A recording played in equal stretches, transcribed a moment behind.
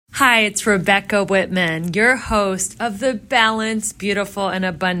Hi, it's Rebecca Whitman, your host of the Balanced, Beautiful, and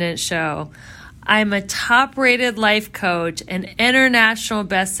Abundant Show. I'm a top-rated life coach, an international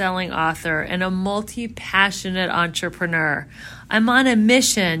best-selling author, and a multi-passionate entrepreneur. I'm on a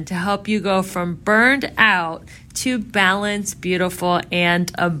mission to help you go from burned out to balanced, beautiful,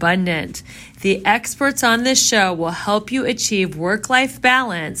 and abundant. The experts on this show will help you achieve work-life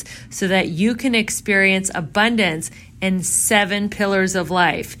balance so that you can experience abundance in 7 pillars of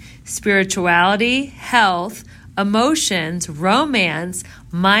life: spirituality, health, emotions, romance,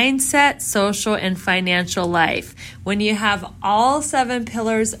 mindset, social, and financial life. When you have all 7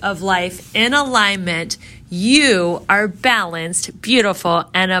 pillars of life in alignment, you are balanced, beautiful,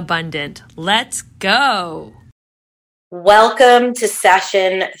 and abundant. Let's go. Welcome to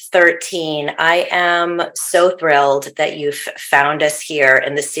session 13. I am so thrilled that you've found us here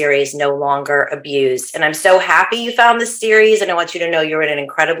in the series No Longer Abused. And I'm so happy you found this series. And I want you to know you're in an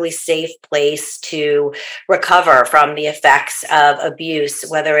incredibly safe place to recover from the effects of abuse,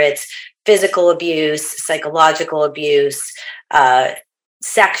 whether it's physical abuse, psychological abuse,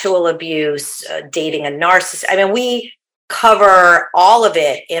 sexual abuse, dating a narcissist. I mean, we cover all of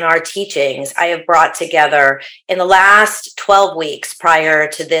it in our teachings. I have brought together in the last 12 weeks prior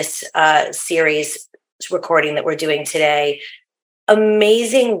to this series recording that we're doing today,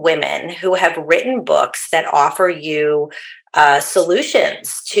 amazing women who have written books that offer you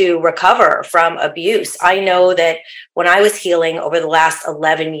solutions to recover from abuse. I know that when I was healing over the last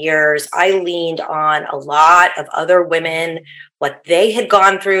 11 years, I leaned on a lot of other women, what they had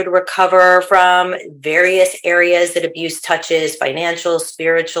gone through to recover from various areas that abuse touches: financial,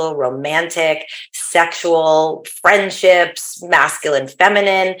 spiritual, romantic, sexual, friendships, masculine,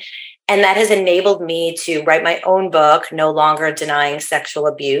 feminine. And that has enabled me to write my own book, No Longer Denying Sexual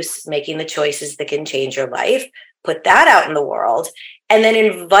Abuse, Making the Choices That Can Change Your Life, put that out in the world, and then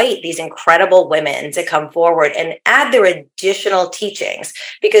invite these incredible women to come forward and add their additional teachings,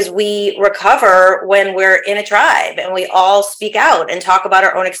 because we recover when we're in a tribe and we all speak out and talk about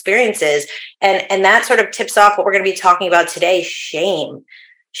our own experiences. And that sort of tips off what we're going to be talking about today: shame.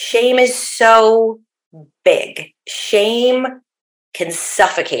 Shame is so big. Shame can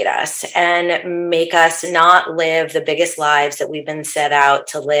suffocate us and make us not live the biggest lives that we've been set out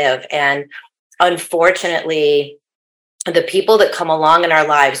to live. And unfortunately, the people that come along in our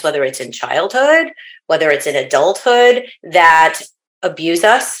lives, whether it's in childhood, whether it's in adulthood, that abuse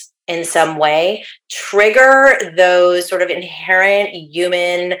us in some way, trigger those sort of inherent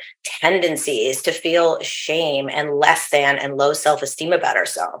human tendencies to feel shame and less than and low self-esteem about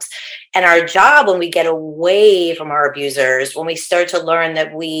ourselves. And our job, when we get away from our abusers, when we start to learn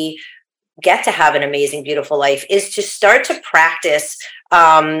that we get to have an amazing, beautiful life, is to start to practice,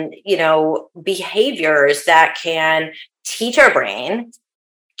 behaviors that can teach our brain,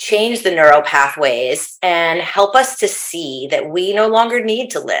 change the neural pathways, and help us to see that we no longer need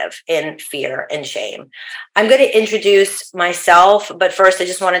to live in fear and shame. I'm going to introduce myself, but first I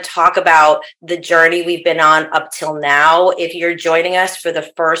just want to talk about the journey we've been on up till now. If you're joining us for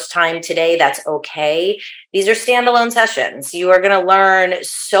the first time today, that's okay. These are standalone sessions. You are going to learn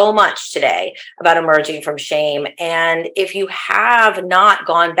so much today about emerging from shame. And if you have not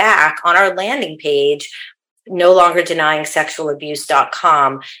gone back on our landing page, No Longer Denying Sexual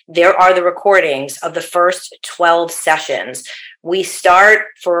Abuse.com, there are the recordings of the first 12 sessions. We start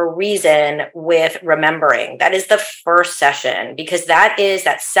for a reason with remembering. That is the first session, because that is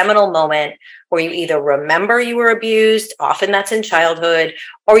that seminal moment where you either remember you were abused, often that's in childhood,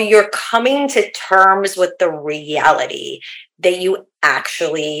 or you're coming to terms with the reality that you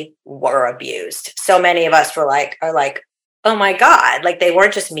actually were abused. So many of us are like, oh my God, like they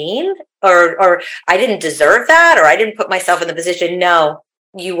weren't just mean, or I didn't deserve that, or I didn't put myself in the position. No,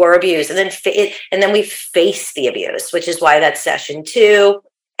 you were abused. And then we face the abuse, which is why that's session 2.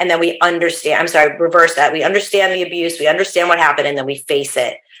 And then we reverse that. We understand the abuse, we understand what happened, and then we face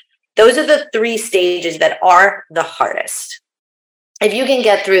it. Those are the 3 stages that are the hardest. If you can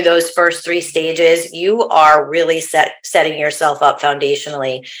get through those first 3 stages, you are really setting yourself up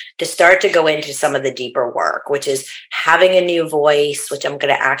foundationally to start to go into some of the deeper work, which is having a new voice, which I'm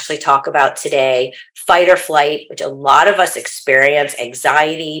going to actually talk about today, fight or flight, which a lot of us experience,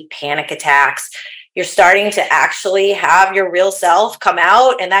 anxiety, panic attacks. You're starting to actually have your real self come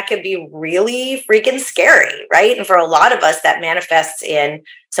out, and that can be really freaking scary, right? And for a lot of us, that manifests in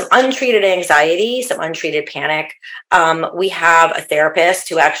some untreated anxiety, some untreated panic. We have a therapist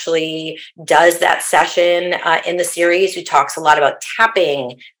who actually does that session in the series, who talks a lot about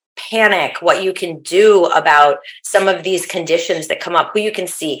tapping panic, what you can do about some of these conditions that come up, who you can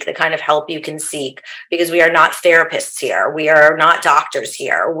seek, the kind of help you can seek, because we are not therapists here. We are not doctors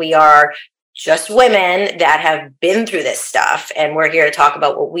here. We are just women that have been through this stuff. And we're here to talk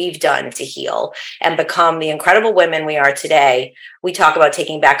about what we've done to heal and become the incredible women we are today. We talk about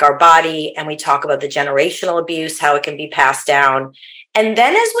taking back our body, and we talk about the generational abuse, how it can be passed down. And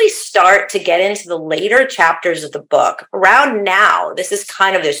then as we start to get into the later chapters of the book, around now,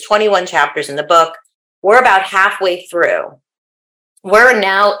 there's 21 chapters in the book. We're about halfway through. We're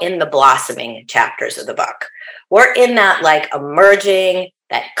now in the blossoming chapters of the book. We're in that like emerging,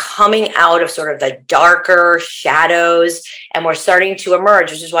 that coming out of sort of the darker shadows, and we're starting to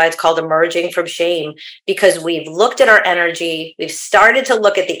emerge, which is why it's called Emerging from Shame, because we've looked at our energy, we've started to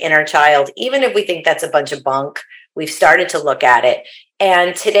look at the inner child, even if we think that's a bunch of bunk. We've started to look at it.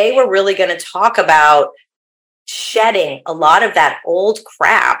 And today we're really going to talk about shedding a lot of that old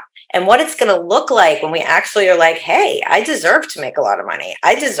crap and what it's going to look like when we actually are like, hey, I deserve to make a lot of money.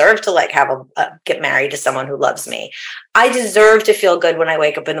 I deserve to like get married to someone who loves me. I deserve to feel good when I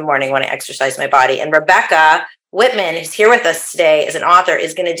wake up in the morning, when I exercise my body. And Rebecca Whitman, who's here with us today as an author,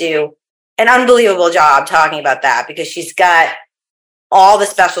 is going to do an unbelievable job talking about that, because she's got all the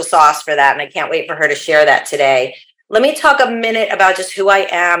special sauce for that. And I can't wait for her to share that today. Let me talk a minute about just who I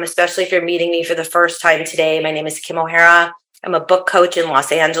am, especially if you're meeting me for the first time today. My name is Kim O'Hara. I'm a book coach in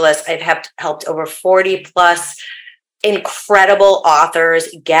Los Angeles. I've helped over 40 plus incredible authors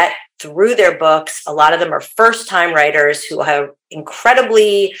get through their books. A lot of them are first-time writers who are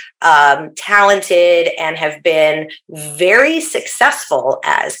incredibly talented and have been very successful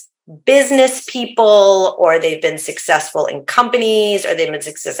as business people, or they've been successful in companies, or they've been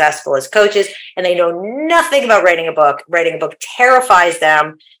successful as coaches, and they know nothing about writing a book. Writing a book terrifies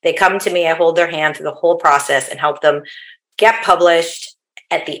them. They come to me, I hold their hand through the whole process and help them get published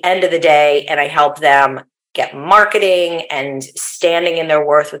at the end of the day, and I help them get marketing and standing in their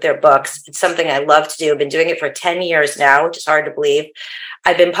worth with their books. It's something I love to do. I've been doing it for 10 years now, which is hard to believe.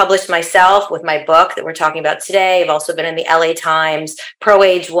 I've been published myself with my book that we're talking about today. I've also been in the LA Times,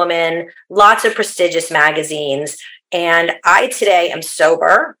 Pro-Age Woman, lots of prestigious magazines. And I today am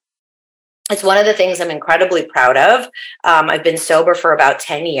sober. It's one of the things I'm incredibly proud of. I've been sober for about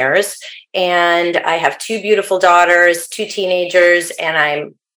 10 years, and I have two beautiful daughters, two teenagers, and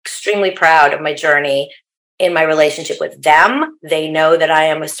I'm extremely proud of my journey in my relationship with them. They know that I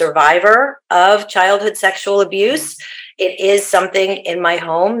am a survivor of childhood sexual abuse. It is something in my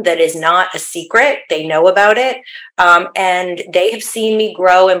home that is not a secret. They know about it. And they have seen me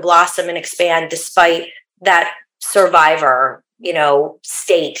grow and blossom and expand despite that survivor,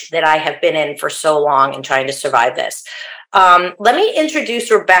 state that I have been in for so long and trying to survive this. Let me introduce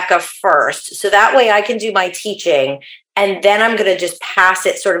Rebecca first, so that way I can do my teaching, and then I'm going to just pass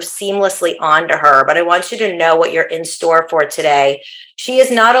it sort of seamlessly on to her. But I want you to know what you're in store for today. She is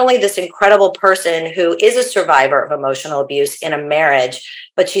not only this incredible person who is a survivor of emotional abuse in a marriage,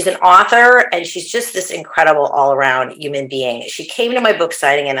 but she's an author, and she's just this incredible all-around human being. She came to my book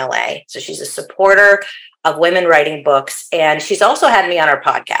signing in LA, so she's a supporter of women writing books, and she's also had me on her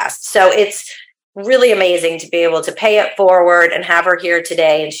podcast. So it's really amazing to be able to pay it forward and have her here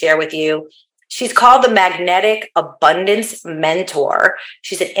today and share with you. She's called the Magnetic Abundance Mentor.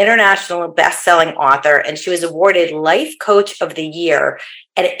 She's an international best-selling author, and she was awarded Life Coach of the Year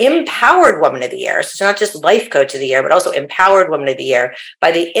and Empowered Woman of the Year. So it's not just Life Coach of the Year, but also Empowered Woman of the Year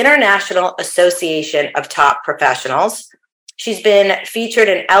by the International Association of Top Professionals. She's been featured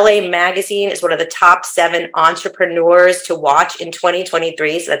in LA Magazine as one of the top 7 entrepreneurs to watch in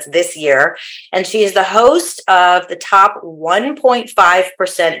 2023. So that's this year. And she is the host of the top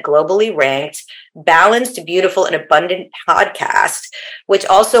 1.5% globally ranked Balanced, Beautiful, and Abundant podcast, which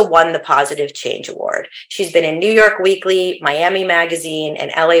also won the Positive Change Award. She's been in New York Weekly, Miami Magazine,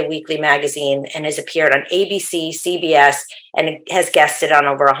 and LA Weekly Magazine, and has appeared on ABC, CBS, and has guested on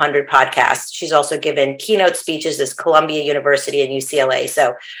over 100 podcasts. She's also given keynote speeches at Columbia University and UCLA.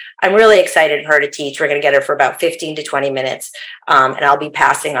 So I'm really excited for her to teach. We're going to get her for about 15 to 20 minutes, and I'll be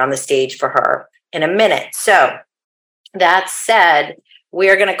passing on the stage for her in a minute. So that said, we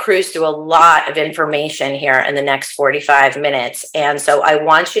are going to cruise through a lot of information here in the next 45 minutes. And so I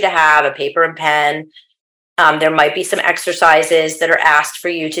want you to have a paper and pen. There might be some exercises that are asked for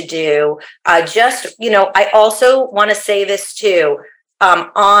you to do. I also want to say this too.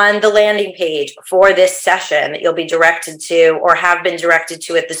 On the landing page for this session that you'll be directed to, or have been directed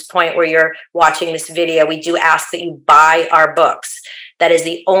to at this point where you're watching this video, we do ask that you buy our books. That is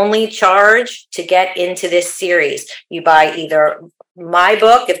the only charge to get into this series. You buy either my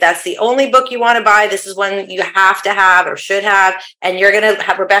book, if that's the only book you want to buy, this is one you have to have or should have. And you're going to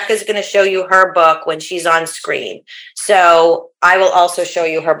have, Rebecca's going to show you her book when she's on screen. So I will also show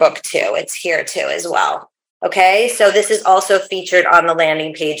you her book too. It's here too as well. Okay. So this is also featured on the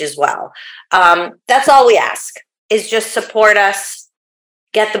landing page as well. That's all we ask, is just support us,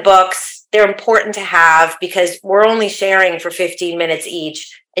 get the books. They're important to have because we're only sharing for 15 minutes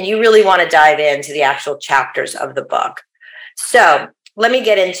each. And you really want to dive into the actual chapters of the book. So let me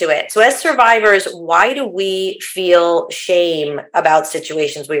get into it. So as survivors, why do we feel shame about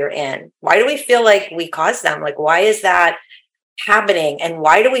situations we are in? Why do we feel like we caused them? Like, why is that happening? And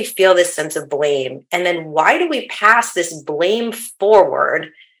why do we feel this sense of blame? And then why do we pass this blame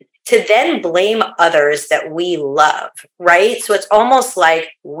forward to then blame others that we love, right? So it's almost like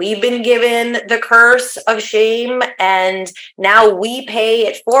we've been given the curse of shame and now we pay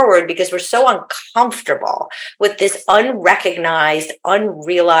it forward because we're so uncomfortable with this unrecognized,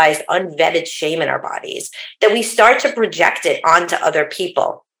 unrealized, unvetted shame in our bodies that we start to project it onto other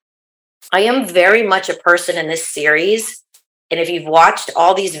people. I am very much a person in this series, and if you've watched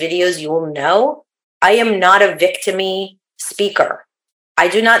all these videos, you will know I am not a victim-y speaker. I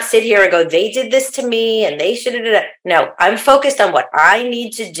do not sit here and go, they did this to me and they should have. No, I'm focused on what I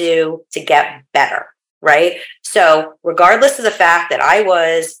need to do to get better, right? So regardless of the fact that I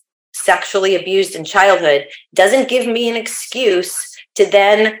was sexually abused in childhood, doesn't give me an excuse to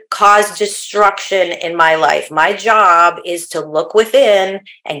then cause destruction in my life. My job is to look within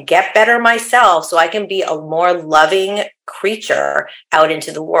and get better myself so I can be a more loving creature out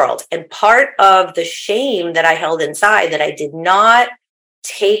into the world. And part of the shame that I held inside that I did not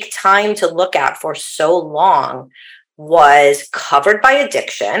take time to look at for so long was covered by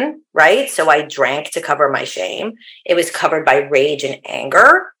addiction, right? So I drank to cover my shame. It was covered by rage and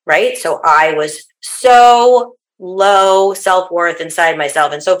anger, right? So I was so low self-worth inside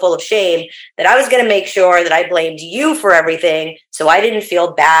myself and so full of shame that I was going to make sure that I blamed you for everything so I didn't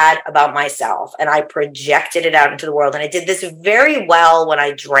feel bad about myself. And I projected it out into the world. And I did this very well when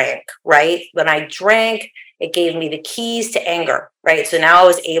I drank, right? When I drank, it gave me the keys to anger, right? So now I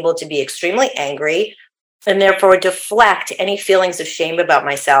was able to be extremely angry and therefore deflect any feelings of shame about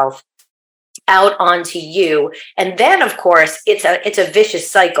myself out onto you. And then, of course, it's a vicious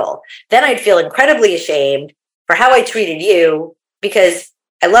cycle. Then I'd feel incredibly ashamed for how I treated you because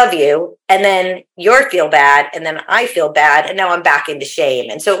I love you. And then you feel bad. And then I feel bad. And now I'm back into shame.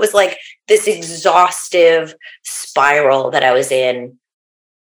 And so it was like this exhaustive spiral that I was in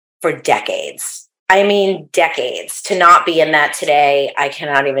for decades. I mean, decades. To not be in that today, I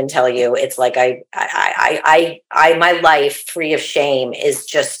cannot even tell you. It's like my life free of shame is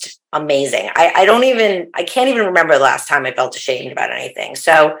just amazing. I can't even remember the last time I felt ashamed about anything.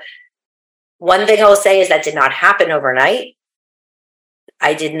 So one thing I will say is that did not happen overnight.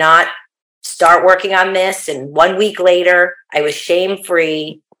 I did not start working on this, and 1 week later, I was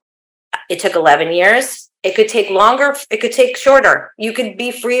shame-free. It took 11 years. It could take longer. It could take shorter. You could be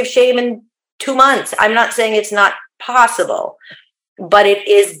free of shame in 2 months. I'm not saying it's not possible, but it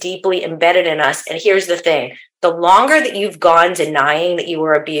is deeply embedded in us. And here's the thing. The longer that you've gone denying that you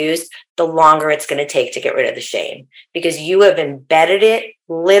were abused, the longer it's going to take to get rid of the shame because you have embedded it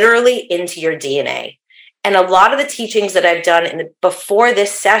literally into your DNA. And a lot of the teachings that I've done before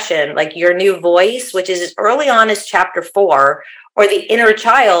this session, like your new voice, which is as early on as chapter 4, or the inner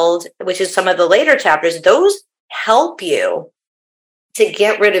child, which is some of the later chapters, those help you to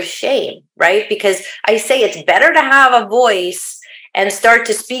get rid of shame, right? Because I say it's better to have a voice and start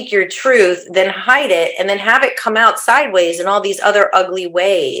to speak your truth than hide it and then have it come out sideways in all these other ugly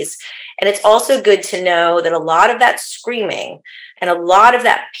ways. And it's also good to know that a lot of that screaming and a lot of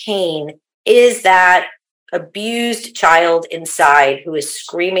that pain is that abused child inside who is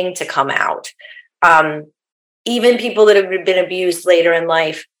screaming to come out. Even people that have been abused later in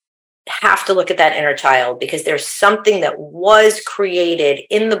life have to look at that inner child because there's something that was created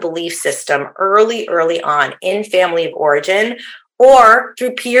in the belief system early on in family of origin or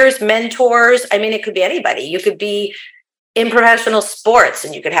through peers, mentors. I mean, it could be anybody. You could be in professional sports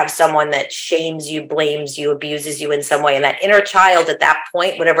and you could have someone that shames you, blames you, abuses you in some way. And that inner child at that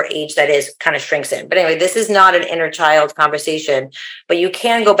point, whatever age that is, kind of shrinks in. But anyway, this is not an inner child conversation, but you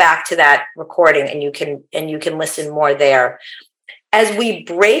can go back to that recording and you can listen more there. As we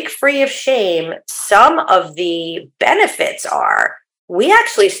break free of shame, some of the benefits are we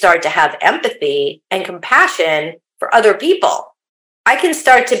actually start to have empathy and compassion for other people. I can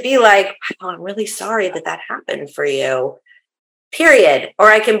start to be like, oh, I'm really sorry that happened for you, period.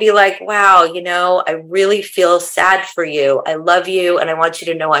 Or I can be like, wow, I really feel sad for you. I love you. And I want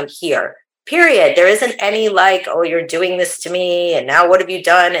you to know I'm here. period. There isn't any like, oh, you're doing this to me, and now what have you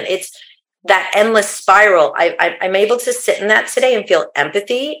done? And it's that endless spiral. I'm able to sit in that today and feel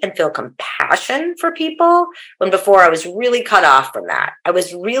empathy and feel compassion for people, when before I was really cut off from that. I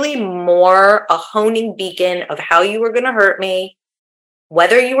was really more a honing beacon of how you were going to hurt me,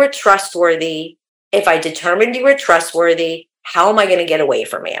 whether you were trustworthy. If I determined you were trustworthy, how am I going to get away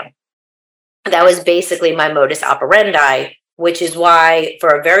from you? That was basically my modus operandi, which is why for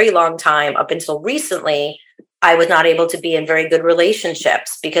a very long time, up until recently, I was not able to be in very good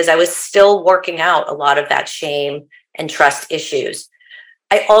relationships because I was still working out a lot of that shame and trust issues.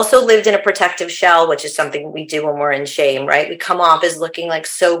 I also lived in a protective shell, which is something we do when we're in shame, right? We come off as looking like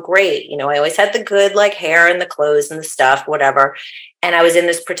so great. You know, I always had the good like hair and the clothes and the stuff, whatever. And I was in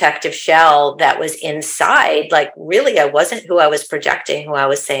this protective shell that was inside. Like, really, I wasn't who I was projecting, who I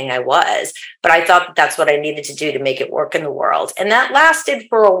was saying I was. But I thought that that's what I needed to do to make it work in the world. And that lasted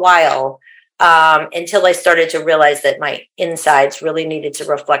for a while. Until I started to realize that my insides really needed to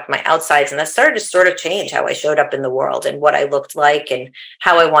reflect my outsides. And that started to sort of change how I showed up in the world and what I looked like and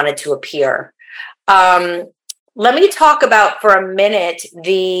how I wanted to appear. Let me talk about for a minute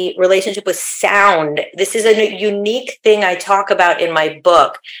the relationship with sound. This is a unique thing I talk about in my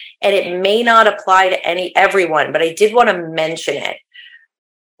book, and it may not apply to everyone, but I did want to mention it.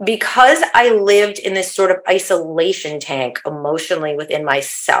 Because I lived in this sort of isolation tank emotionally within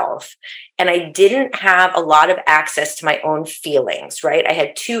myself, and I didn't have a lot of access to my own feelings, right? I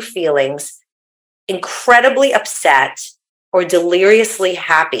had two feelings: incredibly upset or deliriously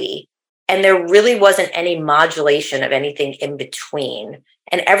happy. And there really wasn't any modulation of anything in between.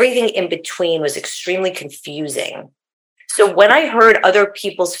 And everything in between was extremely confusing. So when I heard other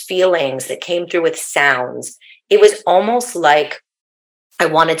people's feelings that came through with sounds, it was almost like I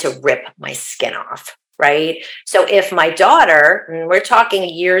wanted to rip my skin off, right? So if my daughter, and we're talking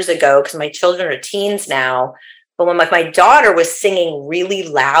years ago because my children are teens now, but when my daughter was singing really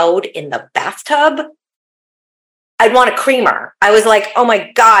loud in the bathtub, I'd want to cream her. I was like, oh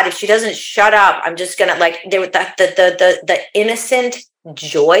my God, if she doesn't shut up, I'm just going to like, there was the innocent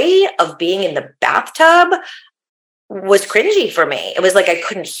joy of being in the bathtub was cringy for me. It was like, I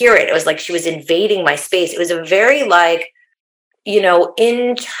couldn't hear it. It was like she was invading my space. It was a very like,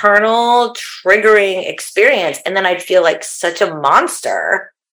 internal triggering experience. And then I'd feel like such a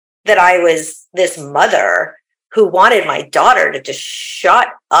monster that I was this mother who wanted my daughter to just shut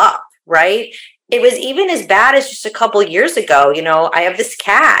up, right? It was even as bad as just a couple years ago. I have this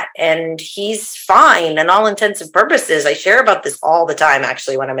cat and he's fine in all intents and purposes. I share about this all the time,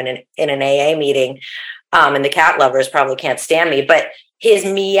 actually, when I'm in an AA meeting, and the cat lovers probably can't stand me, but his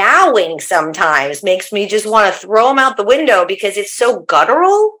meowing sometimes makes me just want to throw him out the window because it's so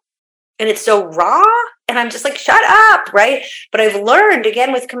guttural and it's so raw. And I'm just like, shut up, right? But I've learned,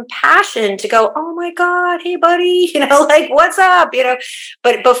 again, with compassion to go, oh my God, hey buddy, like, what's up,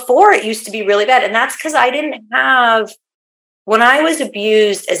 But before, it used to be really bad. And that's because I didn't have, when I was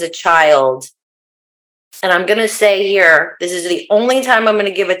abused as a child, and I'm going to say here, this is the only time I'm going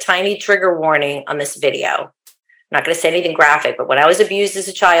to give a tiny trigger warning on this video. I'm not going to say anything graphic, but when I was abused as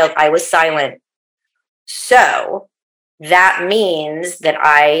a child, I was silent. So that means that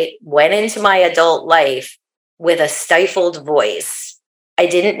I went into my adult life with a stifled voice. I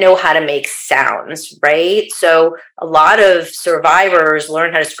didn't know how to make sounds, right? So a lot of survivors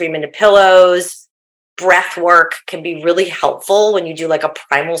learn how to scream into pillows. Breath work can be really helpful when you do like a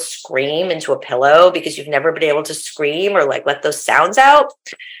primal scream into a pillow because you've never been able to scream or like let those sounds out.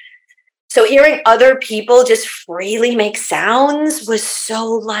 So hearing other people just freely make sounds was so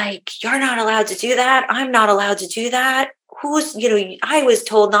like, you're not allowed to do that. I'm not allowed to do that. I was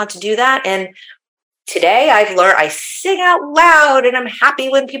told not to do that. And today I've learned I sing out loud and I'm happy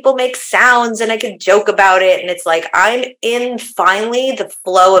when people make sounds and I can joke about it. And it's like, I'm in finally the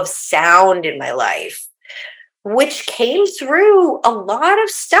flow of sound in my life, which came through a lot of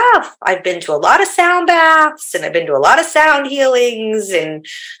stuff. I've been to a lot of sound baths and I've been to a lot of sound healings, and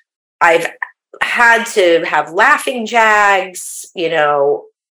I've had to have laughing jags.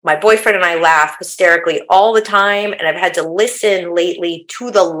 My boyfriend and I laugh hysterically all the time. And I've had to listen lately to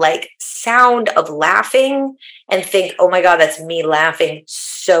the like sound of laughing and think, oh my God, that's me laughing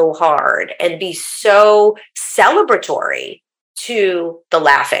so hard, and be so celebratory to the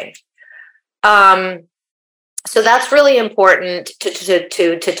laughing. So that's really important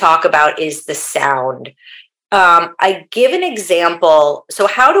to talk about, is the sound. I give an example. So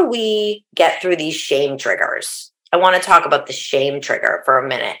how do we get through these shame triggers? I want to talk about the shame trigger for a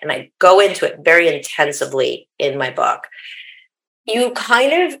minute, and I go into it very intensively in my book. You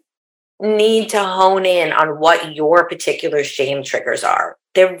kind of need to hone in on what your particular shame triggers are.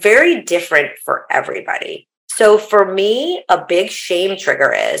 they're very different for everybody. So for me, a big shame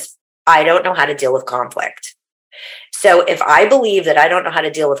trigger is I don't know how to deal with conflict. So if I believe that I don't know how to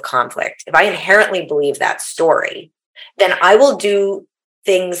deal with conflict, if I inherently believe that story, then I will do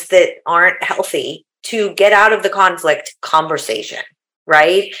things that aren't healthy to get out of the conflict conversation,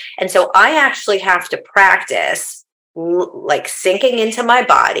 right? And so I actually have to practice like sinking into my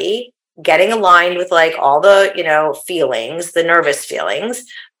body, getting aligned with like all the, feelings, the nervous feelings,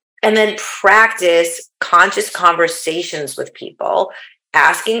 and then practice conscious conversations with people,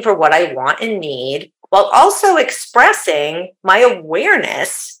 asking for what I want and need, while also expressing my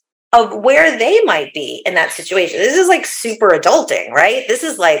awareness of where they might be in that situation. This is like super adulting, right? This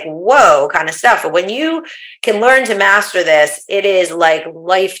is like, whoa, kind of stuff. But when you can learn to master this, it is like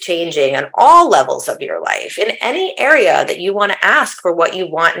life-changing on all levels of your life, in any area that you want to ask for what you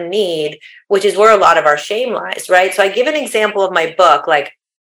want and need, which is where a lot of our shame lies, right? So I give an example of my book, like,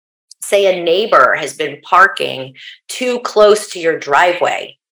 say a neighbor has been parking too close to your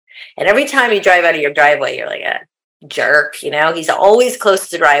driveway. And every time you drive out of your driveway, you're like a jerk, he's always close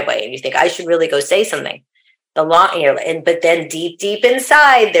to the driveway. And you think, I should really go say something. But then deep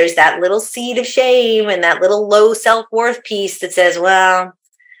inside, there's that little seed of shame and that little low self-worth piece that says, well,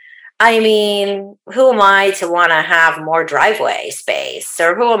 I mean, who am I to want to have more driveway space?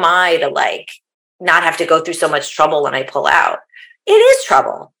 Or who am I to like not have to go through so much trouble when I pull out? It is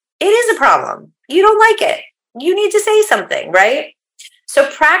trouble. It is a problem. You don't like it. You need to say something, right? So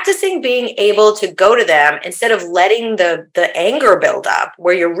practicing being able to go to them instead of letting the anger build up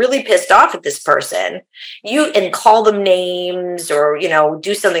where you're really pissed off at this person, and call them names or,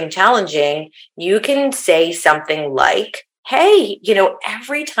 do something challenging, you can say something like, hey,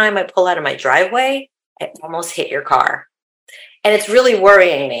 every time I pull out of my driveway, I almost hit your car. And it's really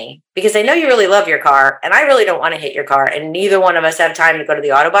worrying me because I know you really love your car and I really don't want to hit your car, and neither one of us have time to go to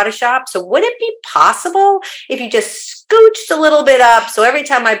the auto body shop. So would it be possible if you just scooched a little bit up? So every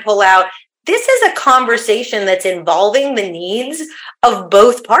time I pull out, this is a conversation that's involving the needs of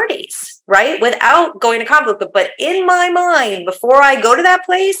both parties, right? Without going to conflict. But in my mind, before I go to that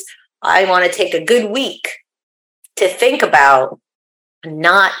place, I want to take a good week to think about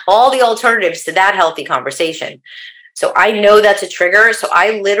not all the alternatives to that healthy conversation. So I know that's a trigger. So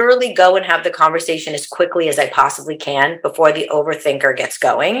I literally go and have the conversation as quickly as I possibly can before the overthinker gets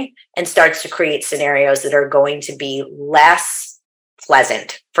going and starts to create scenarios that are going to be less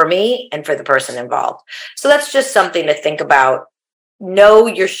pleasant for me and for the person involved. So that's just something to think about. Know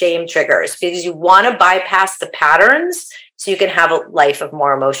your shame triggers because you want to bypass the patterns so you can have a life of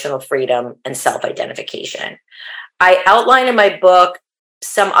more emotional freedom and self-identification. I outline in my book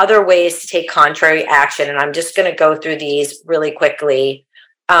some other ways to take contrary action, and I'm just going to go through these really quickly.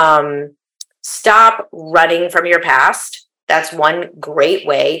 Stop running from your past. That's one great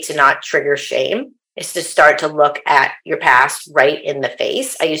way to not trigger shame, is to start to look at your past right in the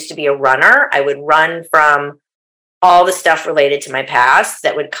face. I used to be a runner. I would run from all the stuff related to my past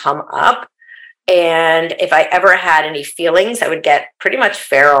that would come up. And if I ever had any feelings, I would get pretty much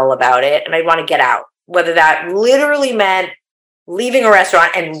feral about it, and I'd want to get out, whether that literally meant leaving a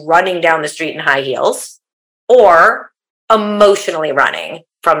restaurant and running down the street in high heels, or emotionally running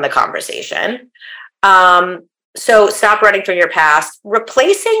from the conversation. So stop running from your past,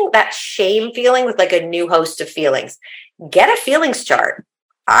 replacing that shame feeling with like a new host of feelings. Get a feelings chart.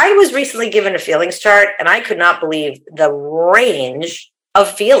 I was recently given a feelings chart and I could not believe the range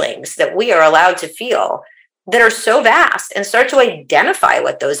of feelings that we are allowed to feel that are so vast, and start to identify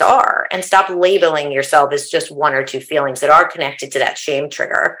what those are and stop labeling yourself as just one or two feelings that are connected to that shame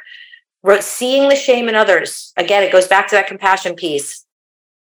trigger. Seeing the shame in others. Again, it goes back to that compassion piece.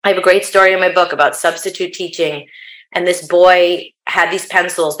 I have a great story in my book about substitute teaching. And this boy had these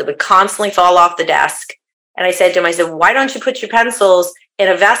pencils that would constantly fall off the desk. And I said to him, why don't you put your pencils in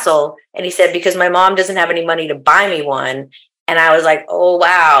a vessel? And he said, because my mom doesn't have any money to buy me one. And I was like, oh,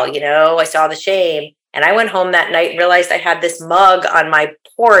 wow, I saw the shame. And I went home that night and realized I had this mug on my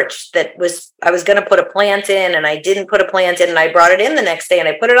porch that I was going to put a plant in, and I didn't put a plant in, and I brought it in the next day and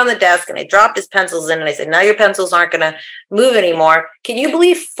I put it on the desk and I dropped his pencils in and I said, now your pencils aren't going to move anymore. Can you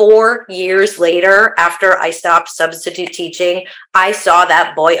believe 4 years later, after I stopped substitute teaching, I saw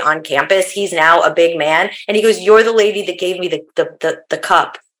that boy on campus. He's now a big man. And he goes, you're the lady that gave me the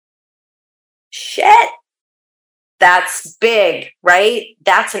cup. Shit. That's big, right?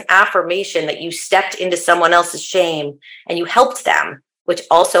 That's an affirmation that you stepped into someone else's shame and you helped them, which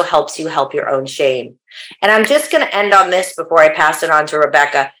also helps you help your own shame. And I'm just going to end on this before I pass it on to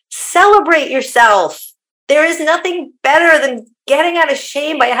Rebecca. Celebrate yourself. There is nothing better than getting out of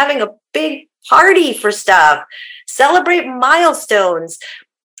shame by having a big party for stuff. Celebrate milestones.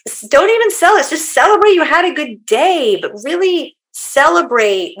 Don't even just celebrate you had a good day, but really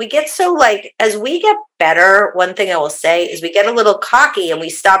celebrate. We get so as we get better, one thing I will say is we get a little cocky and we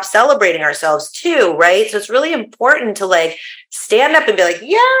stop celebrating ourselves too, right? So it's really important to stand up and be like,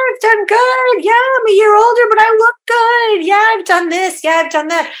 yeah, I've done good. Yeah, I'm a year older, but I look good. Yeah, I've done this. Yeah, I've done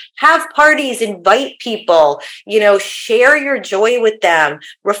that. Have parties, invite people, share your joy with them,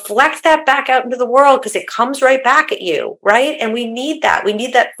 reflect that back out into the world because it comes right back at you, right? And we need that. We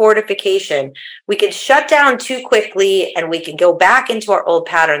need that fortification. We can shut down too quickly and we can go back into our old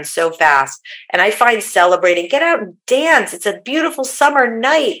patterns so fast. And I find celebrating, get out and dance. It's a beautiful summer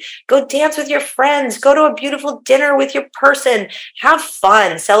night. Go dance with your friends. Go to a beautiful dinner with your person. Have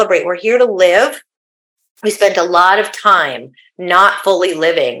fun. Celebrate. We're here to live. We spent a lot of time not fully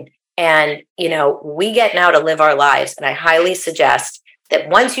living. And, we get now to live our lives. And I highly suggest that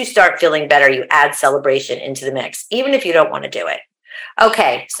once you start feeling better, you add celebration into the mix, even if you don't want to do it.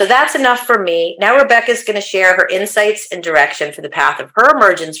 Okay, so that's enough for me. Now Rebecca's going to share her insights and direction for the path of her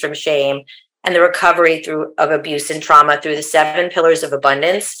emergence from shame and the recovery of abuse and trauma through the 7 pillars of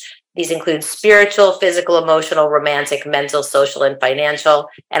abundance. These include spiritual, physical, emotional, romantic, mental, social, and financial.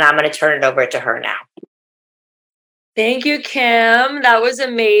 And I'm going to turn it over to her now. Thank you, Kim. That was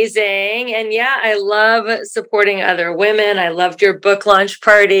amazing. And yeah, I love supporting other women. I loved your book launch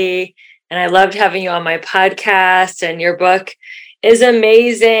party and I loved having you on my podcast, and your book is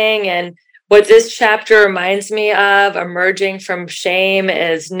amazing. And what this chapter reminds me of, emerging from shame,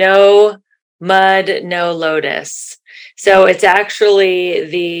 is no mud, no lotus. So it's actually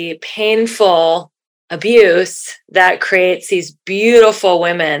the painful abuse that creates these beautiful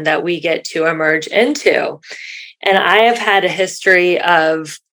women that we get to emerge into. And I have had a history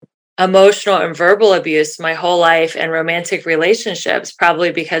of emotional and verbal abuse my whole life, and romantic relationships,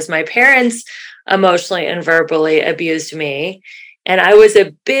 probably because my parents emotionally and verbally abused me. And I was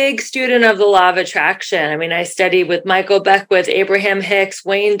a big student of the law of attraction. I mean, I studied with Michael Beckwith, Abraham Hicks,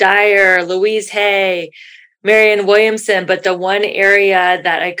 Wayne Dyer, Louise Hay, Marianne Williamson. But the one area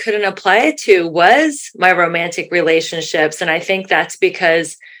that I couldn't apply it to was my romantic relationships. And I think that's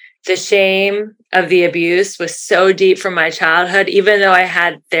because the shame of the abuse was so deep from my childhood. Even though I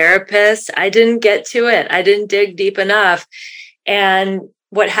had therapists, I didn't get to it. I didn't dig deep enough. And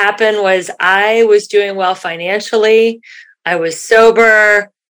what happened was I was doing well financially. I was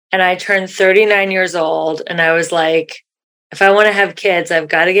sober, and I turned 39 years old. And I was like, if I want to have kids, I've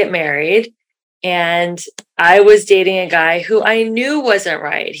got to get married. And I was dating a guy who I knew wasn't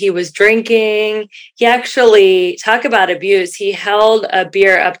right. He was drinking. He actually, talk about abuse, he held a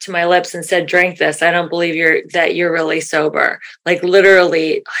beer up to my lips and said, drink this. I don't believe you're really sober. Like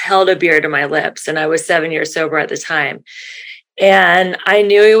literally held a beer to my lips. And I was 7 years sober at the time. And I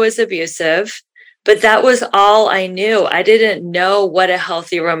knew he was abusive. But that was all I knew. I didn't know what a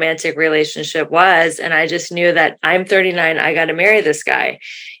healthy romantic relationship was. And I just knew that I'm 39, I got to marry this guy.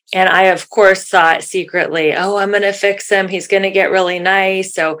 And I, of course, thought secretly, oh, I'm going to fix him. He's going to get really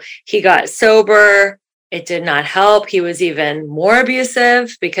nice. So he got sober. It did not help. He was even more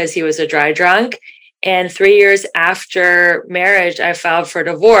abusive because he was a dry drunk. And 3 years after marriage, I filed for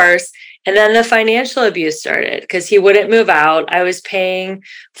divorce. And then the financial abuse started because he wouldn't move out. I was paying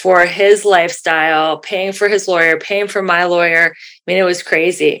for his lifestyle, paying for his lawyer, paying for my lawyer. I mean, it was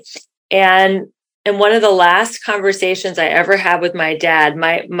crazy. And one of the last conversations I ever had with my dad,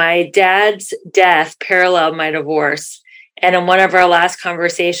 my dad's death paralleled my divorce. And in one of our last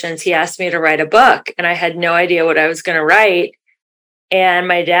conversations, he asked me to write a book. And I had no idea what I was going to write. And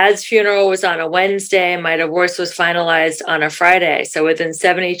my dad's funeral was on a Wednesday, and my divorce was finalized on a Friday. So within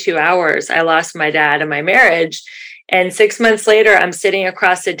 72 hours, I lost my dad and my marriage. And 6 months later, I'm sitting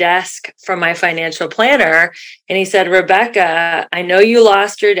across the desk from my financial planner. And he said, Rebecca, I know you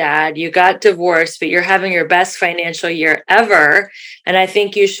lost your dad, you got divorced, but you're having your best financial year ever. And I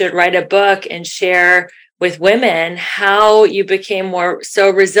think you should write a book and share with women how you became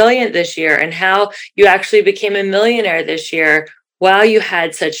so resilient this year and how you actually became a millionaire this year while you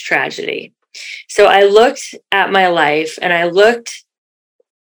had such tragedy. So I looked at my life and I looked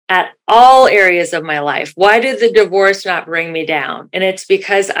at all areas of my life. Why did the divorce not bring me down? And it's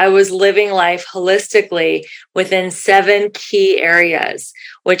because I was living life holistically within 7 key areas,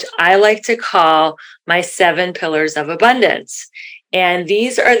 which I like to call my 7 pillars of abundance. And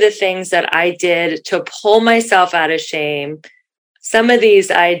these are the things that I did to pull myself out of shame. Some of these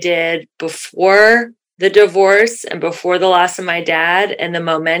I did before the divorce and before the loss of my dad, and the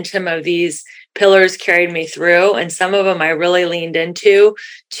momentum of these pillars carried me through. And some of them I really leaned into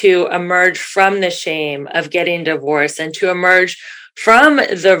to emerge from the shame of getting divorced and to emerge from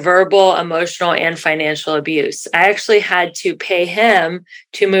the verbal, emotional, and financial abuse. I actually had to pay him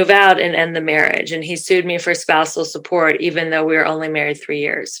to move out and end the marriage. And he sued me for spousal support, even though we were only married 3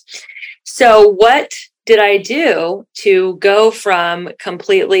 years. So what did I do to go from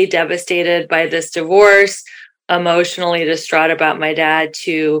completely devastated by this divorce, emotionally distraught about my dad,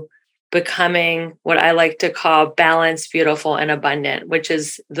 to becoming what I like to call balanced, beautiful, and abundant, which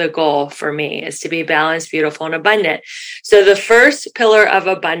is the goal for me, is to be balanced, beautiful, and abundant. So the first pillar of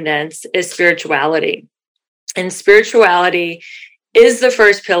abundance is spirituality. And spirituality is the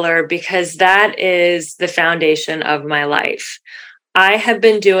first pillar because that is the foundation of my life. I have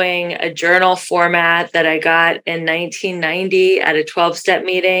been doing a journal format that I got in 1990 at a 12-step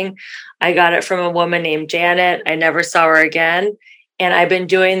meeting. I got it from a woman named Janet. I never saw her again. And I've been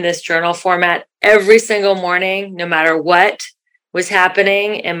doing this journal format every single morning, no matter what was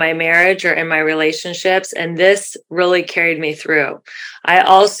happening in my marriage or in my relationships. And this really carried me through. I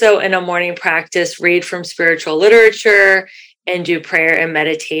also, in a morning practice, read from spiritual literature and do prayer and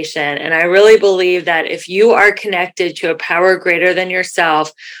meditation. And I really believe that if you are connected to a power greater than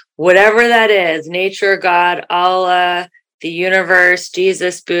yourself, whatever that is, nature, God, Allah, the universe,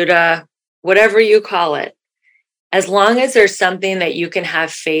 Jesus, Buddha, whatever you call it, as long as there's something that you can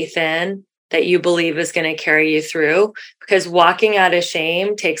have faith in, that you believe is going to carry you through, because walking out of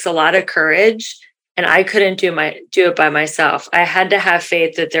shame takes a lot of courage. And I couldn't do it by myself. I had to have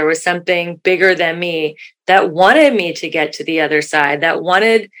faith that there was something bigger than me that wanted me to get to the other side, that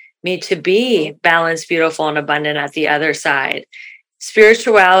wanted me to be balanced, beautiful, and abundant at the other side.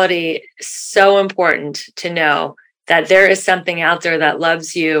 Spirituality is so important to know that there is something out there that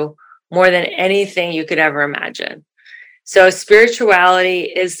loves you more than anything you could ever imagine. So spirituality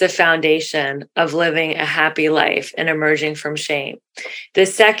is the foundation of living a happy life and emerging from shame. The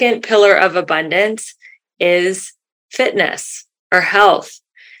second pillar of abundance is fitness or health.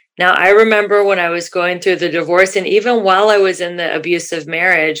 Now, I remember when I was going through the divorce, and even while I was in the abusive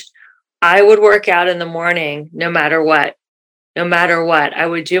marriage, I would work out in the morning, no matter what. No matter what, I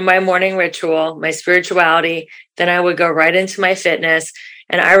would do my morning ritual, my spirituality, then I would go right into my fitness.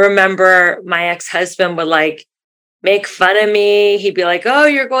 And I remember my ex-husband would make fun of me. He'd be like, "Oh,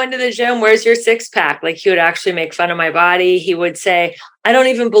 you're going to the gym. Where's your six pack?" Like, he would actually make fun of my body. He would say, "I don't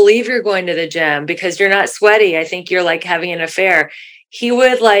even believe you're going to the gym because you're not sweaty. I think you're having an affair." He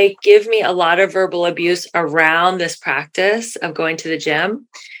would give me a lot of verbal abuse around this practice of going to the gym.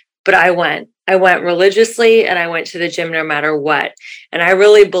 But I went religiously, and I went to the gym no matter what. And I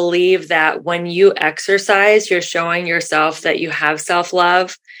really believe that when you exercise, you're showing yourself that you have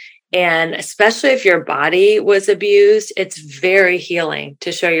self-love. And especially if your body was abused, it's very healing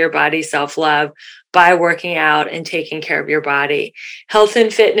to show your body self-love by working out and taking care of your body. Health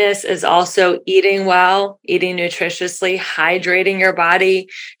and fitness is also eating well, eating nutritiously, hydrating your body,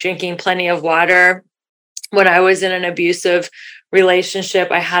 drinking plenty of water. When I was in an abusive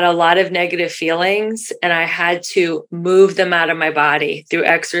relationship, I had a lot of negative feelings, and I had to move them out of my body through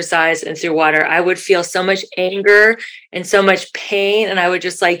exercise and through water. I would feel so much anger and so much pain, and I would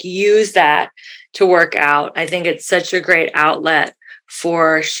just use that to work out. I think it's such a great outlet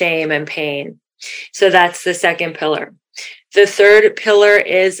for shame and pain. So that's the second pillar. The third pillar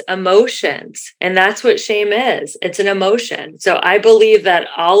is emotions, and that's what shame is. It's an emotion. So I believe that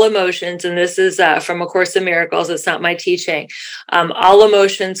all emotions, and this is from A Course in Miracles, it's not my teaching, all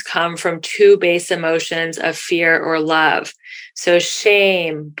emotions come from two base emotions of fear or love. So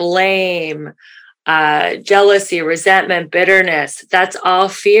shame, blame, jealousy, resentment, bitterness, that's all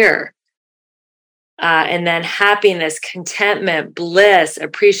fear. And then happiness, contentment, bliss,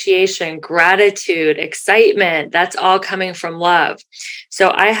 appreciation, gratitude, excitement, that's all coming from love.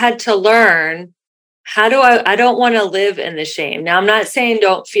 So I had to learn, I don't want to live in the shame. Now, I'm not saying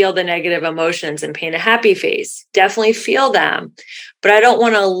don't feel the negative emotions and paint a happy face. Definitely feel them, but I don't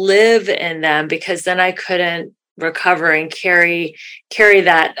want to live in them, because then I couldn't recover and carry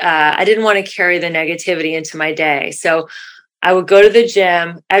that. I didn't want to carry the negativity into my day. So I would go to the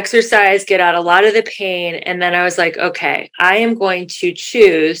gym, exercise, get out a lot of the pain. And then I was like, okay, I am going to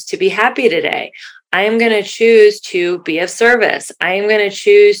choose to be happy today. I am going to choose to be of service. I am going to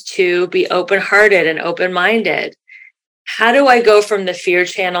choose to be open-hearted and open-minded. How do I go from the fear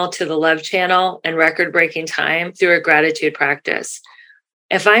channel to the love channel in record-breaking time? Through a gratitude practice.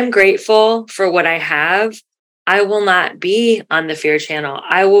 If I'm grateful for what I have, I will not be on the fear channel.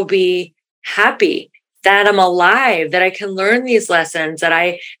 I will be happy that I'm alive, that I can learn these lessons, that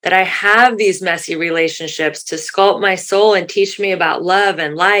I have these messy relationships to sculpt my soul and teach me about love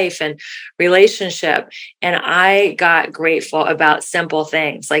and life and relationship. And I got grateful about simple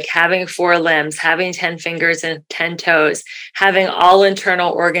things like having 4 limbs, having 10 fingers and 10 toes, having all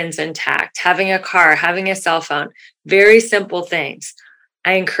internal organs intact, having a car, having a cell phone, very simple things.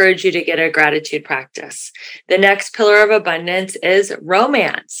 I encourage you to get a gratitude practice. The next pillar of abundance is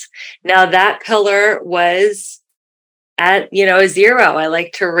romance. Now that pillar was at, a 0. I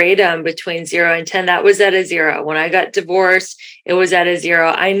like to rate them between 0 and 10. That was at a 0. When I got divorced, it was at a 0.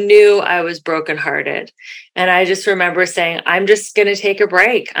 I knew I was brokenhearted. And I just remember saying, I'm just going to take a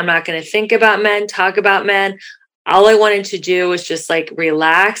break. I'm not going to think about men, talk about men. All I wanted to do was just like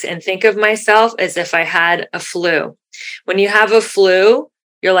relax and think of myself as if I had a flu. When you have a flu,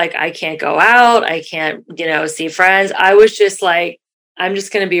 you're like, I can't go out. I can't, see friends. I was just like, I'm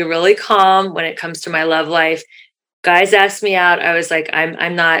just going to be really calm when it comes to my love life. Guys asked me out. I was like,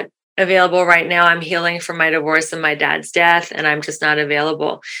 I'm not available right now. I'm healing from my divorce and my dad's death, and I'm just not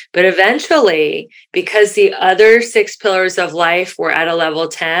available. But eventually, because the other 6 pillars of life were at a level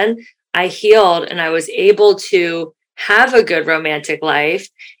 10, I healed and I was able to have a good romantic life.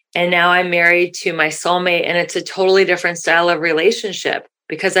 And now I'm married to my soulmate, and it's a totally different style of relationship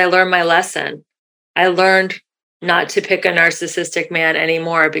because I learned my lesson. I learned not to pick a narcissistic man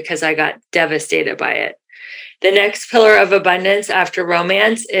anymore because I got devastated by it. The next pillar of abundance after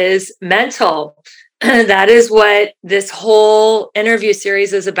romance is mental. That is what this whole interview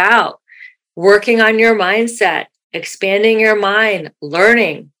series is about. Working on your mindset, expanding your mind,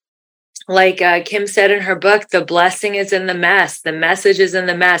 learning. Like Kim said in her book, the blessing is in the mess. The message is in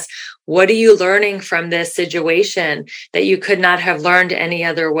the mess. What are you learning from this situation that you could not have learned any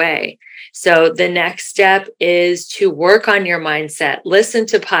other way? So the next step is to work on your mindset, listen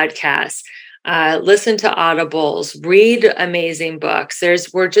to podcasts, listen to audibles, read amazing books.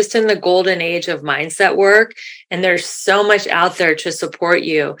 We're just in the golden age of mindset work, and there's so much out there to support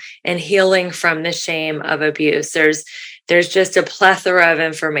you in healing from the shame of abuse. There's just a plethora of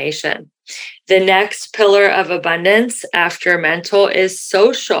information. The next pillar of abundance after mental is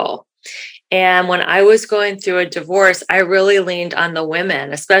social. And when I was going through a divorce, I really leaned on the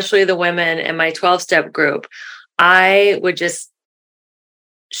women, especially the women in my 12-step group. I would just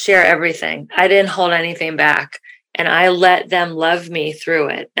share everything. I didn't hold anything back. And I let them love me through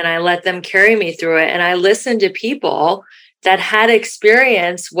it. And I let them carry me through it. And I listened to people that had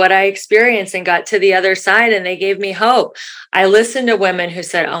experienced what I experienced and got to the other side, and they gave me hope. I listened to women who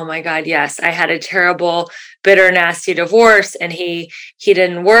said, oh my God, yes, I had a terrible, bitter, nasty divorce, and he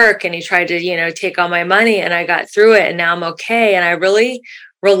didn't work, and he tried to, take all my money, and I got through it, and now I'm okay. And I really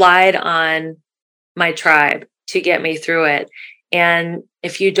relied on my tribe to get me through it. And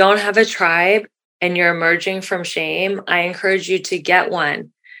if you don't have a tribe and you're emerging from shame, I encourage you to get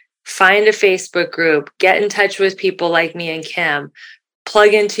one. Find a Facebook group, get in touch with people like me and Kim,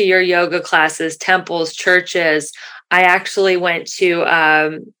 plug into your yoga classes, temples, churches. I actually went to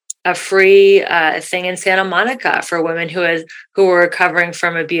a free thing in Santa Monica for women who were recovering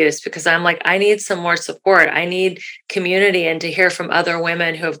from abuse, because I'm like, I need some more support. I need community and to hear from other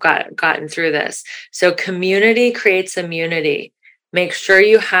women who have gotten through this. So community creates immunity. Make sure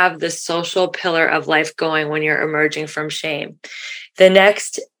you have the social pillar of life going when you're emerging from shame. The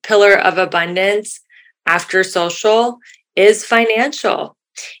next pillar of abundance after social is financial.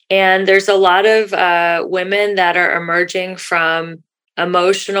 And there's a lot of women that are emerging from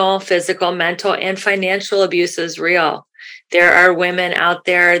emotional, physical, mental, and financial abuse is real. There are women out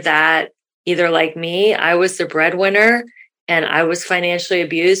there that either like me, I was the breadwinner and I was financially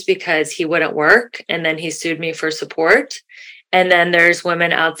abused because he wouldn't work, and then he sued me for support. And then there's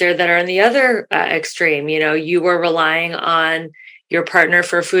women out there that are in the other extreme. You were relying on your partner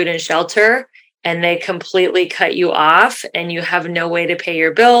for food and shelter, and they completely cut you off, and you have no way to pay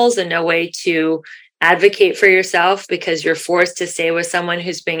your bills and no way to advocate for yourself because you're forced to stay with someone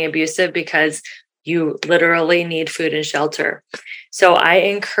who's being abusive because you literally need food and shelter. So I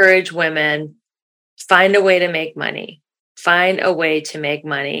encourage women, find a way to make money. Find a way to make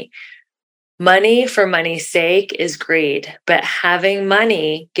money. Money for money's sake is greed, but having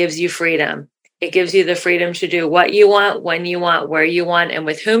money gives you freedom. It gives you the freedom to do what you want, when you want, where you want, and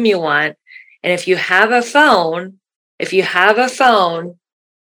with whom you want. And if you have a phone,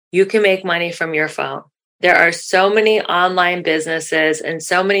 you can make money from your phone. There are so many online businesses and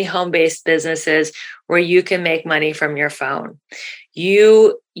so many home-based businesses where you can make money from your phone.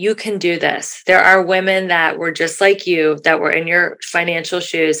 You can do this. There are women that were just like you, that were in your financial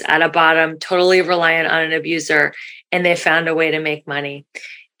shoes at a bottom, totally reliant on an abuser, and they found a way to make money.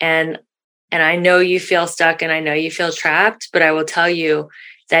 And And I know you feel stuck and I know you feel trapped, but I will tell you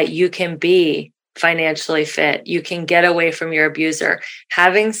that you can be financially fit. You can get away from your abuser.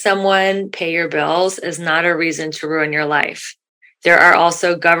 Having someone pay your bills is not a reason to ruin your life. There are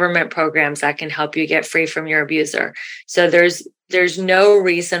also government programs that can help you get free from your abuser. So there's no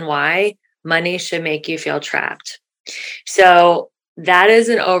reason why money should make you feel trapped. So that is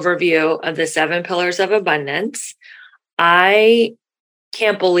an overview of the 7 pillars of abundance. I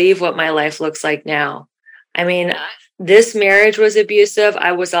can't believe what my life looks like now. I mean, this marriage was abusive.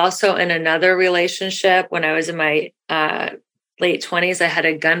 I was also in another relationship when I was in my late 20s. I had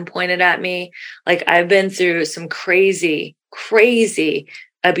a gun pointed at me. Like, I've been through some crazy, crazy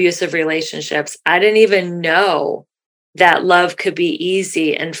abusive relationships. I didn't even know that love could be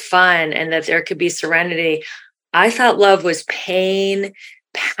easy and fun and that there could be serenity. I thought love was pain,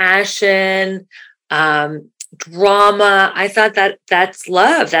 passion, drama. I thought that that's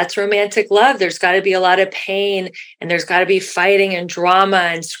love. That's romantic love. There's got to be a lot of pain and there's got to be fighting and drama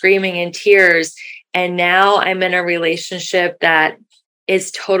and screaming and tears. And now I'm in a relationship that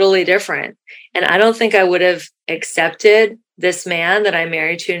is totally different. And I don't think I would have accepted this man that I'm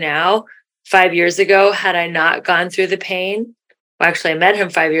married to now 5 years ago had I not gone through the pain. Well, actually, I met him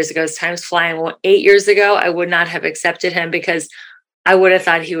 5 years ago. Time's flying. Well, 8 years ago, I would not have accepted him because I would have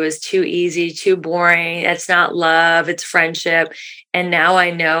thought he was too easy, too boring. It's not love, it's friendship. And now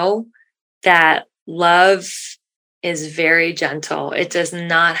I know that love is very gentle. It does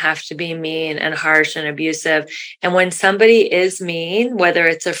not have to be mean and harsh and abusive. And when somebody is mean, whether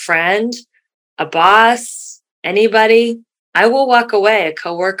it's a friend, a boss, anybody, I will walk away, a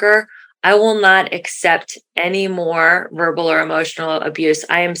coworker. I will not accept any more verbal or emotional abuse.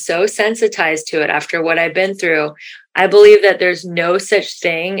 I am so sensitized to it after what I've been through. I believe that there's no such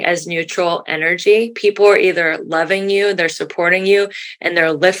thing as neutral energy. People are either loving you, they're supporting you, and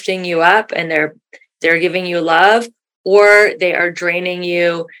they're lifting you up, and they're giving you love, or they are draining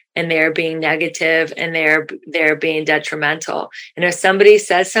you and they're being negative and they're being detrimental. And if somebody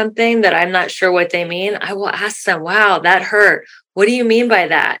says something that I'm not sure what they mean, I will ask them, "Wow, that hurt. What do you mean by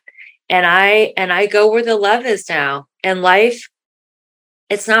that?" And I go where the love is now. And life,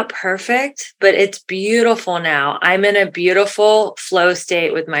 it's not perfect, but it's beautiful now. I'm in a beautiful flow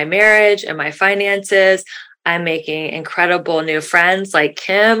state with my marriage and my finances. I'm making incredible new friends like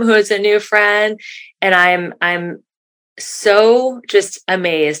Kim, who's a new friend. And I'm so just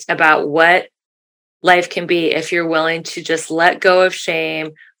amazed about what life can be if you're willing to just let go of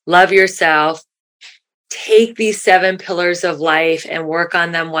shame, love yourself, take these 7 pillars of life and work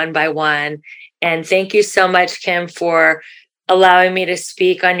on them one by one. And thank you so much, Kim, for allowing me to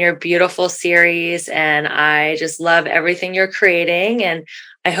speak on your beautiful series. And I just love everything you're creating. And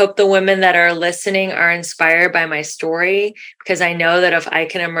I hope the women that are listening are inspired by my story, because I know that if I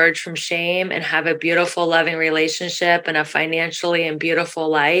can emerge from shame and have a beautiful, loving relationship and a financially and beautiful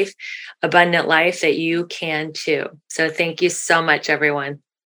life, abundant life, that you can too. So thank you so much, everyone.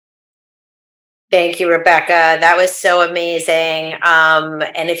 Thank you, Rebecca. That was so amazing.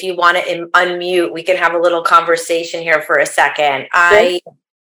 And if you want to unmute, we can have a little conversation here for a second. I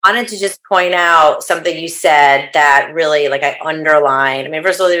wanted to just point out something you said that really, like, I underlined. I mean,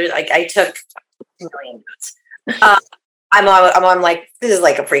 first of all, I took a million notes. I'm on like, this is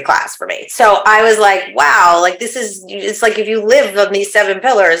like a free class for me. So I was like, wow, like it's like if you live on these 7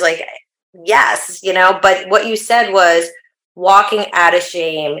 pillars, like, yes, but what you said was, walking out of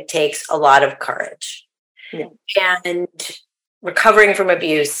shame takes a lot of courage. Yeah. And recovering from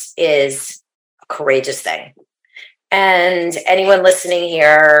abuse is a courageous thing. And anyone listening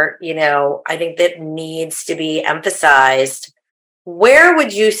here, I think that needs to be emphasized. Where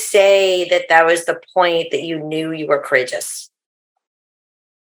would you say that was the point that you knew you were courageous?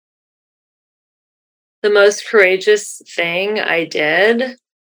 The most courageous thing I did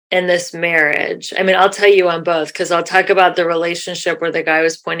in this marriage, I mean, I'll tell you on both, because I'll talk about the relationship where the guy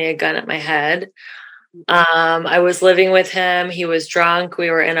was pointing a gun at my head. I was living with him. He was drunk. We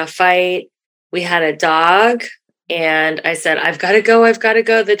were in a fight. We had a dog. And I said, I've got to go.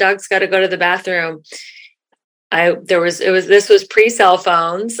 The dog's got to go to the bathroom. This was pre-cell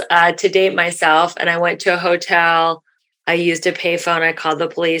phones, to date myself. And I went to a hotel. I used a payphone. I called the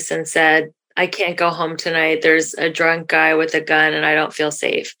police and said, I can't go home tonight. There's a drunk guy with a gun and I don't feel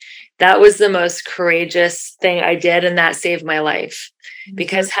safe. That was the most courageous thing I did. And that saved my life,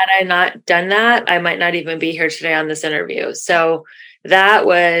 because had I not done that, I might not even be here today on this interview. So that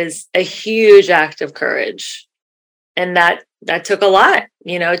was a huge act of courage. And that took a lot,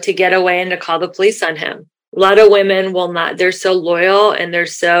 to get away and to call the police on him. A lot of women will not, they're so loyal and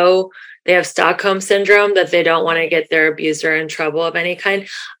they have Stockholm syndrome that they don't want to get their abuser in trouble of any kind.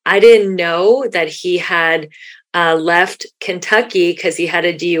 I didn't know that he had left Kentucky because he had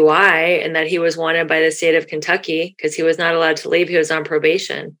a DUI and that he was wanted by the state of Kentucky because he was not allowed to leave. He was on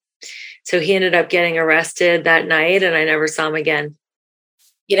probation. So he ended up getting arrested that night and I never saw him again.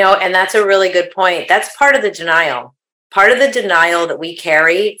 And that's a really good point. That's part of the denial. Part of the denial that we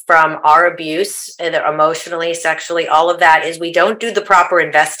carry from our abuse, either emotionally, sexually, all of that is we don't do the proper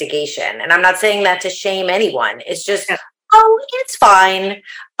investigation. And I'm not saying that to shame anyone. It's just, oh, it's fine.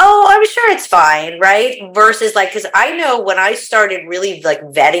 Oh, I'm sure it's fine, right? Versus because I know when I started really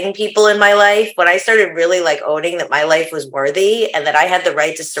vetting people in my life, when I started really owning that my life was worthy and that I had the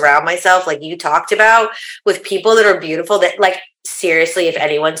right to surround myself, like you talked about, with people that are beautiful, that seriously, if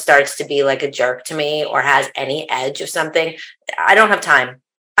anyone starts to be a jerk to me or has any edge of something, I don't have time.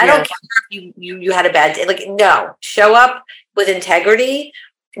 I don't care if you had a bad day. No, show up with integrity.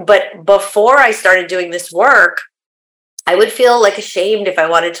 But before I started doing this work, I would feel ashamed if I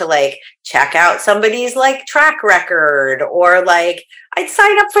wanted to check out somebody's track record or I'd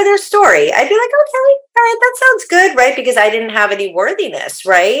sign up for their story. I'd be like, okay, all right, that sounds good, right? Because I didn't have any worthiness,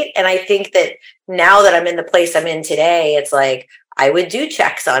 right? And I think that now that I'm in the place I'm in today, it's I would do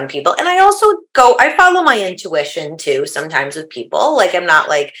checks on people. And I also I follow my intuition too, sometimes with people. I'm not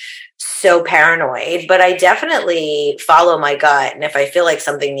so paranoid, but I definitely follow my gut. And if I feel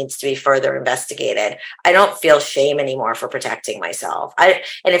something needs to be further investigated, I don't feel shame anymore for protecting myself. And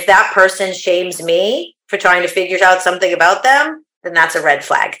if that person shames me for trying to figure out something about them, then that's a red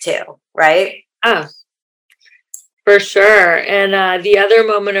flag too, right? Oh, for sure. And the other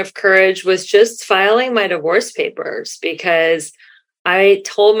moment of courage was just filing my divorce papers because I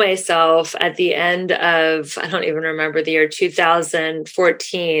told myself at the end of, I don't even remember the year,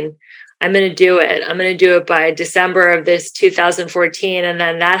 2014, I'm going to do it. I'm going to do it by December of this 2014. And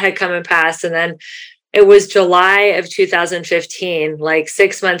then that had come and passed. And then it was July of 2015,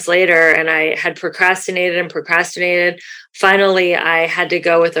 6 months later, and I had procrastinated. Finally, I had to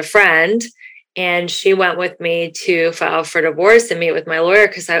go with a friend and she went with me to file for divorce and meet with my lawyer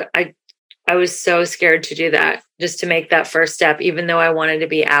because I was so scared to do that, just to make that first step, even though I wanted to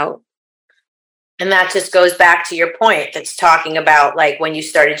be out. And that just goes back to your point that's talking about when you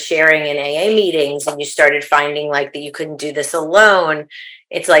started sharing in AA meetings and you started finding that you couldn't do this alone.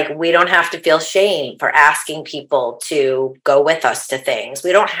 It's we don't have to feel shame for asking people to go with us to things.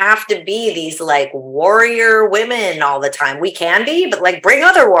 We don't have to be these warrior women all the time. We can be, but bring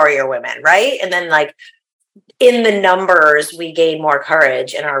other warrior women, right? And then in the numbers, we gain more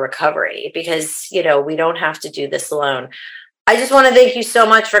courage in our recovery because, we don't have to do this alone. I just want to thank you so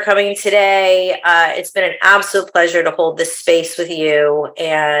much for coming today. It's been an absolute pleasure to hold this space with you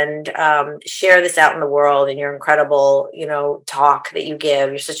and share this out in the world and your incredible, talk that you give.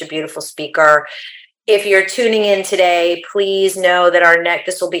 You're such a beautiful speaker. If you're tuning in today, please know that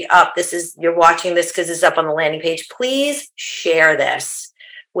this will be up. You're watching this because it's up on the landing page. Please share this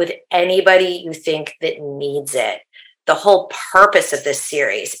with anybody you think that needs it. The whole purpose of this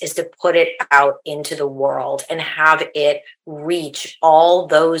series is to put it out into the world and have it reach all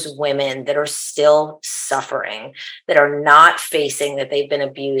those women that are still suffering, that are not facing that they've been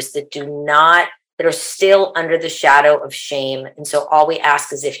abused, that are still under the shadow of shame. And so all we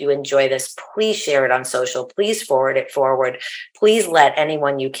ask is if you enjoy this, please share it on social, please forward it forward. Please let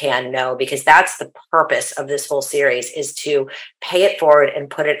anyone you can know, because that's the purpose of this whole series, is to pay it forward and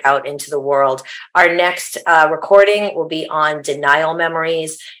put it out into the world. Our next recording will be on denial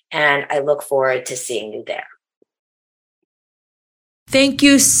memories, and I look forward to seeing you there. Thank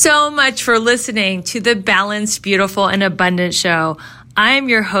you so much for listening to the Balanced, Beautiful, and Abundant Show. I am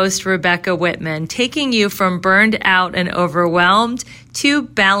your host, Rebecca Whitman, taking you from burned out and overwhelmed to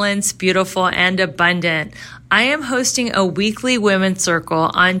balanced, beautiful, and abundant. I am hosting a weekly women's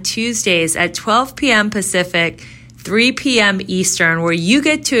circle on Tuesdays at 12 p.m. Pacific, 3 p.m. Eastern, where you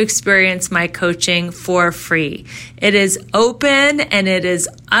get to experience my coaching for free. It is open and it is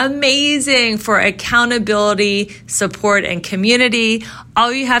amazing for accountability, support, and community.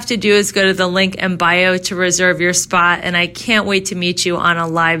 All you have to do is go to the link in bio to reserve your spot, and I can't wait to meet you on a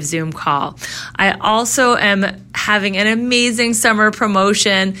live Zoom call. I also am having an amazing summer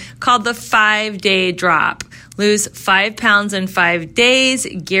promotion called the 5-Day Drop. Lose 5 pounds in 5 days,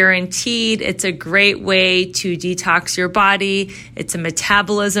 guaranteed. It's a great way to detox your body. It's a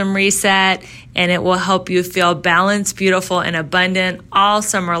metabolism reset, and it will help you feel balanced, beautiful, and abundant all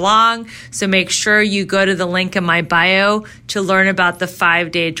summer long. So make sure you go to the link in my bio to learn about the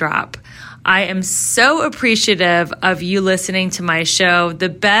 5-Day Drop. I am so appreciative of you listening to my show. The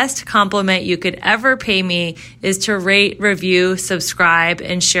best compliment you could ever pay me is to rate, review, subscribe,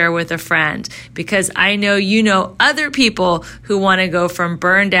 and share with a friend, because I know you know other people who want to go from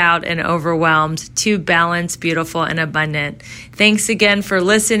burned out and overwhelmed to balanced, beautiful, and abundant. Thanks again for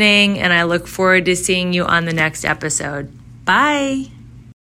listening, and I look forward to seeing you on the next episode. Bye.